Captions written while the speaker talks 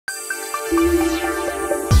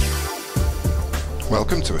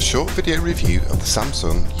Welcome to a short video review of the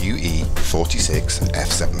Samsung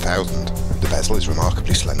UE46F7000. The bezel is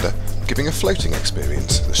remarkably slender, giving a floating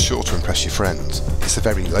experience that's sure to impress your friends. It's a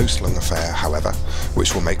very low slung affair, however,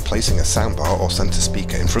 which will make placing a soundbar or centre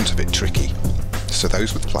speaker in front of it tricky. So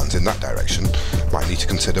those with plans in that direction might need to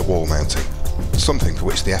consider wall mounting. Something for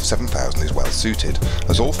which the F7000 is well suited,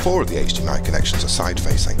 as all four of the HDMI connections are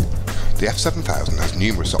side-facing. The F7000 has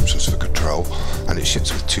numerous options for control, and it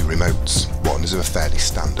ships with two remotes. One is of a fairly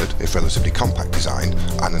standard, if relatively compact design,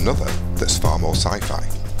 and another that's far more sci-fi.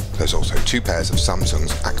 There's also two pairs of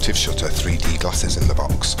Samsung's active shutter 3D glasses in the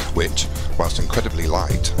box, which, whilst incredibly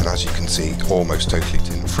light, and as you can see almost totally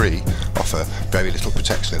tint-free, offer very little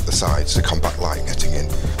protection at the sides to combat light getting in.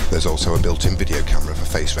 There's also a built-in video camera for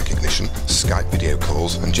face recognition, Skype video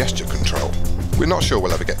calls and gesture control. We're not sure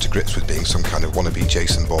we'll ever get to grips with being some kind of wannabe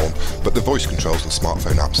Jason Bourne, but the voice controls and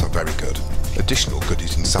smartphone apps are very good. Additional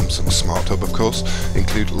goodies in Samsung's Smart Hub, of course,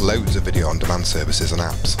 include loads of video-on-demand services and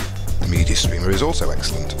apps. The media streamer is also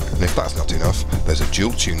excellent, and if that's not enough, there's a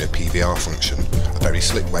dual tuner PVR function, a very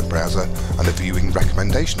slick web browser, and a viewing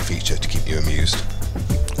recommendation feature to keep you amused.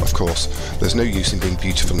 Of course, there's no use in being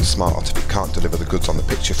beautiful and smart if it can't deliver the goods on the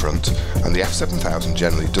picture front, and the F7000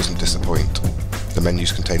 generally doesn't disappoint. The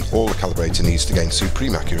menus contain all the calibrator needs to gain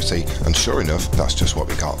supreme accuracy, and sure enough, that's just what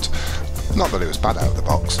we got. Not that it was bad out of the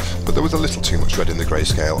box, but there was a little too much red in the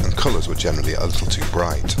grayscale, and colours were generally a little too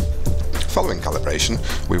bright. Following calibration,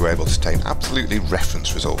 we were able to obtain absolutely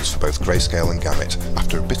reference results for both grayscale and gamut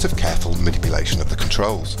after a bit of careful manipulation of the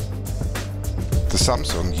controls. The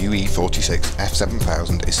Samsung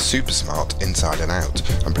UE46F7000 is super smart inside and out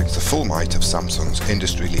and brings the full might of Samsung's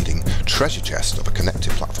industry-leading treasure chest of a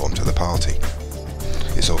connected platform to the party.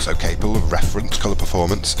 It's also capable of reference colour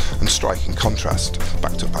performance and striking contrast,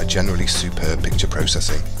 backed up by generally superb picture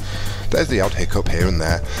processing. There's the odd hiccup here and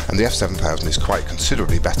there, and the F7000 is quite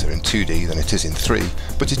considerably better in 2D than it is in 3,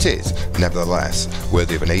 but it is, nevertheless,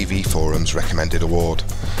 worthy of an AV Forums recommended award.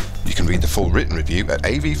 You can read the full written review at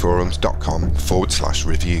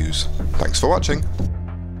avforums.com/reviews. Thanks for watching.